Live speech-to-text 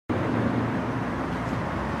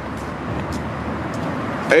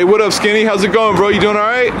Hey, what up, Skinny? How's it going, bro? You doing all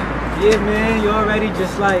right? Yeah, man. You already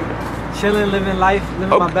just like chilling, living life,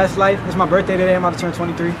 living my best life. It's my birthday today. I'm about to turn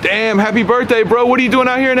 23. Damn, happy birthday, bro. What are you doing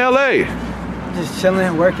out here in LA? Just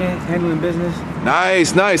chilling, working, handling business.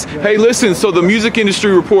 Nice, nice. Yeah. Hey, listen, so the Music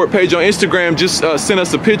Industry Report page on Instagram just sent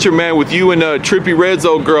us a picture, man, with you and Trippie Redd's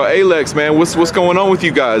old girl, Ayleks, man. What's going on with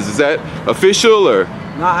you guys? Is that official or?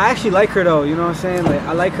 No, I actually like her though, you know what I'm saying? Like,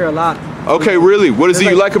 I like her a lot. Okay, really? What is it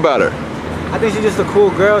you like about her? I think she's just a cool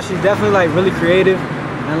girl. She's definitely like really creative.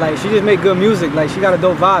 And like, she just make good music. Like, she got a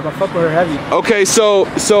dope vibe. I fuck with her heavy. Okay, so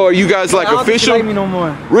are you guys like I don't official? think she like me no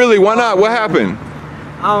more. Really? Why not? What happened?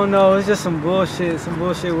 I don't know. It's just some bullshit. Some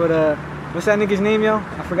bullshit with what's that nigga's name, yo?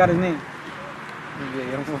 I forgot his name.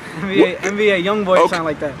 NBA YoungBoy or something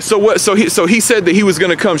like that. So what? So he said that he was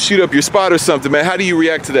gonna come shoot up your spot or something, man. How do you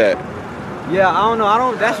react to that? Yeah, I don't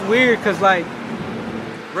know. That's weird, cause like,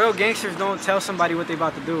 real gangsters don't tell somebody what they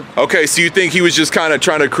about to do. Okay, so you think he was just kind of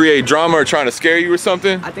trying to create drama or trying to scare you or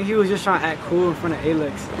something? I think he was just trying to act cool in front of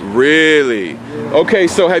Ayleks. Really? Yeah. Okay,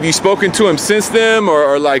 so have you spoken to him since then,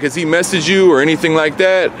 or like has he messaged you or anything like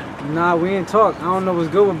that? Nah, we ain't talk. I don't know what's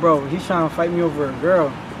good with bro. He's trying to fight me over a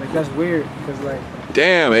girl. Like, that's weird, cause like.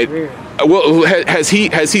 Damn it. Weird. Well, has he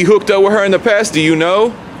hooked up with her in the past? Do you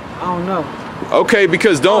know? I don't know. Okay,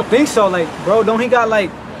 because I don't think so. Like, bro, don't he got like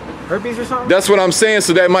herpes or something? That's what I'm saying.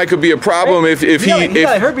 So that might could be a problem, right? if he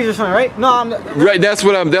got herpes or something, right? No, I'm right. That's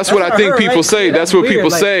what I think people say. Yeah, that's what weird. people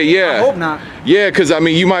like, say. Yeah. I hope not. Yeah, because I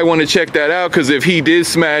mean, you might want to check that out. Because if he did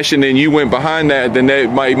smash and then you went behind that, then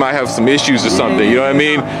that might have some issues or something. You know what I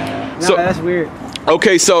mean? So that's weird.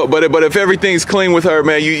 Okay, so but if everything's clean with her,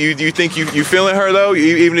 man, you think you feeling her though,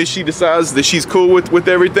 even if she decides that she's cool with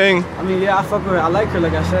everything? I mean, yeah, I fuck with her. I like her,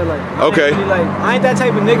 like I said, like. Okay. I ain't that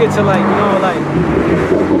type of nigga to like, you know,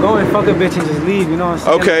 like go and fuck a bitch and just leave. You know what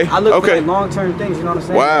I'm saying? Okay. I look for like long-term things. You know what I'm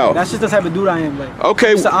saying? Wow. That's just the type of dude I am. Like.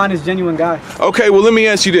 Okay. I'm just an honest, genuine guy. Okay. Well, let me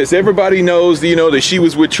ask you this. Everybody knows, you know, that she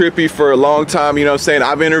was with Trippie for a long time. You know what I'm saying?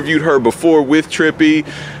 I've interviewed her before with Trippie.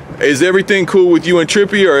 Is everything cool with you and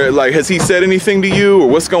Trippie, or like has he said anything to you, or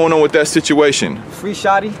what's going on with that situation? Free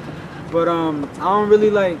shotty, but I don't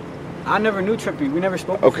really like. I never knew Trippie. We never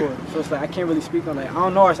spoke before, so it's like I can't really speak on like I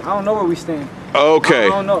don't know where we stand. Okay. I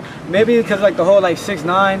don't know. Maybe because like the whole like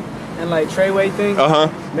 6ix9ine and like Treyway thing.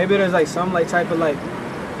 Maybe there's like some like type of like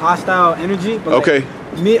hostile energy. But, okay.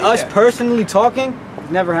 Like, us personally talking.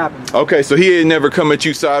 Never happened. Okay, so he had never come at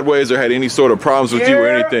you sideways or had any sort of problems with you or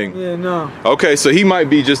anything? Yeah, no. Okay, so he might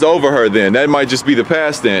be just over her then. That might just be the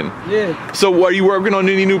past then. Yeah. So are you working on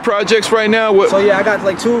any new projects right now? So yeah, I got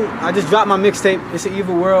like 2. I just dropped my mixtape. It's an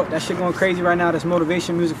Evil World. That shit going crazy right now. That's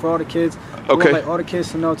motivation music for all the kids. I want, like all the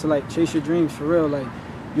kids to know to like chase your dreams for real. Like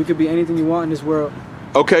you could be anything you want in this world.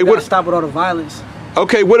 Okay, what? Stop with all the violence.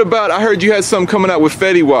 Okay, what about, I heard you had something coming out with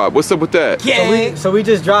Fetty Wap. What's up with that? Yeah. So we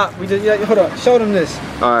just dropped, hold up, show them this.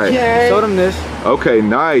 All right. Yeah. Show them this. Okay,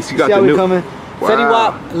 nice. You got see the how new. We coming. Wow. Fetty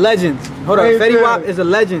Wap, legend. Hold up, Fetty Wap is a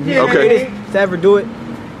legend. He's the greatest to ever do it.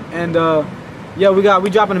 And yeah, we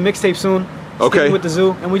dropping a mixtape soon. Okay. With the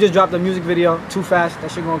zoo, and we just dropped a music video, Too Fast.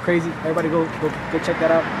 That shit going crazy. Everybody go check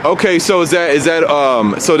that out. Okay, so so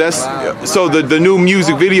the new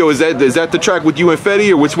music video is that the track with you and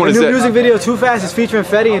Fetty, or which one is that? The new music video, Too Fast, is featuring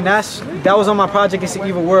Fetty, and that was on my project. It's an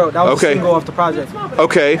Evil World. That was the single off the project.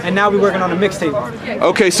 Okay. And now we're working on a mixtape.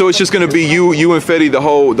 Okay, so it's just gonna be you and Fetty the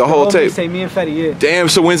whole tape. Mixtape, me and Fetty, yeah. Damn.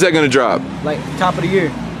 So when's that gonna drop? Like top of the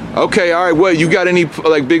year. Okay. All right. What you got? Any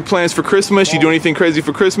like big plans for Christmas? You do anything crazy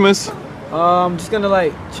for Christmas? I'm just gonna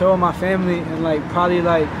like chill with my family and like probably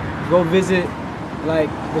like go visit like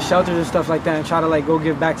the shelters and stuff like that and try to like go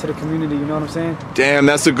give back to the community. You know what I'm saying? Damn,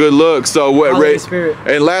 that's a good look. So what?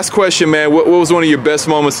 And last question, man. What was one of your best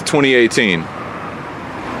moments of 2018? My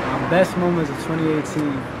best moments of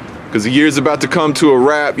 2018. Because the year's about to come to a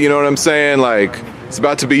wrap. You know what I'm saying? Like it's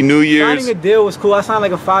about to be New Year's. Signing a deal was cool. I signed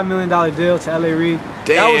like a $5 million deal to LA Reid.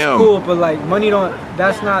 Damn. That was cool, but like money that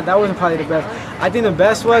wasn't probably the best. I think the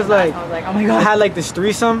best was like, oh my God, I had like this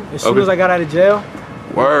threesome as soon as I got out of jail.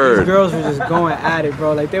 Word. These girls were just going at it,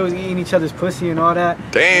 bro. Like they was eating each other's pussy and all that.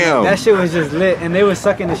 Damn. That shit was just lit, and they was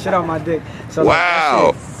sucking the shit out my dick. So wow.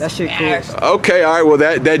 Like, that shit cool. Okay, all right. Well,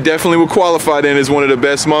 that definitely would qualify then as one of the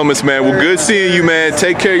best moments, man. Well, good seeing you, man.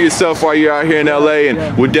 Take care of yourself while you're out here in LA,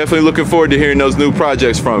 and we're definitely looking forward to hearing those new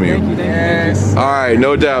projects from you. Thank you. All right,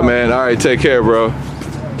 no doubt, man. All right, take care, bro.